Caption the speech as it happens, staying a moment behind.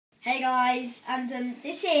Hey guys, and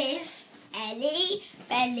this is Ellie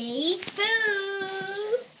Belly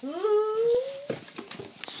Boo.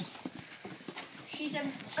 She's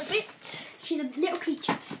she's a little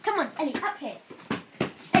creature. Come on, Ellie, up here.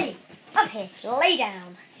 Ellie, up here. Lay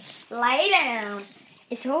down. Lay down.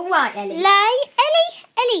 It's all right, Ellie.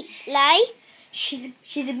 Ellie, lay.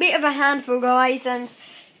 She's a bit of a handful, guys, and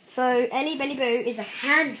so Ellie Belly Boo is a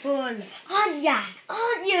handful, aren't ya?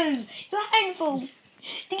 Aren't you? You're a handful.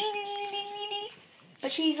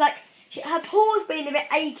 But she's like, her paw's being a bit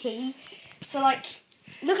achy. So like,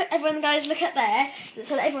 look at everyone, guys. Look at there.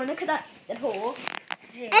 So everyone, look at that. The paw.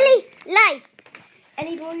 Here. Ellie, lay.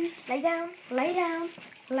 Ellie boy, lay down. Lay down.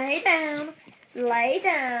 Lay down. Lay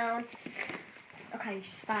down. Okay,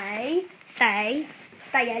 stay. Stay.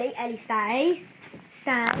 Stay, Ellie. Ellie, stay.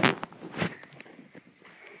 Stay.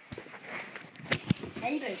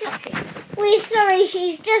 Ellie Boo, up here. We're sorry,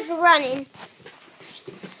 she's just running.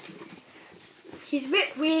 She's a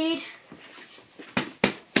bit weird.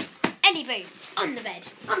 Ellie Boo, on the bed.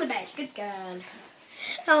 On the bed. Good girl.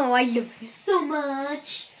 Oh, I love you so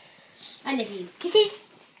much. I love you. Kisses.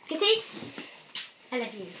 Kisses. I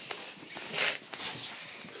love you.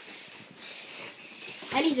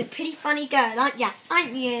 Ellie's a pretty funny girl, aren't ya?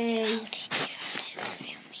 Aren't you?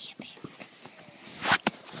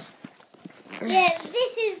 Yeah,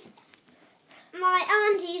 this is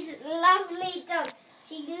my auntie's lovely dog.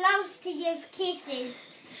 She loves to give kisses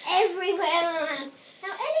everywhere around.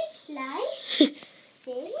 Now, Ellie, lay.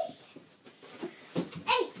 Sit.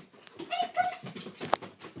 Ellie,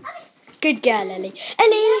 come. Good girl, Ellie.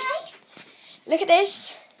 Ellie, Lay. look at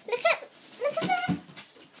this. Look at that.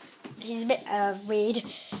 She's a bit weird.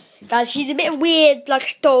 Guys, she's a bit weird, like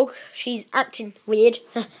a dog. She's acting weird.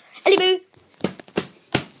 Ellie Boo.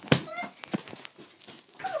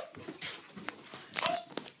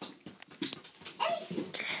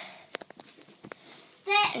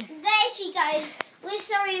 There she goes. We're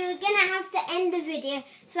sorry, we're going to have to end the video.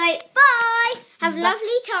 So, bye. Have a lovely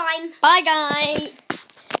time. Bye, guys.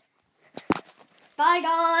 Bye,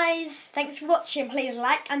 guys. Thanks for watching. Please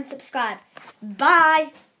like and subscribe.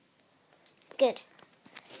 Bye. Good.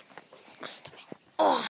 Oh.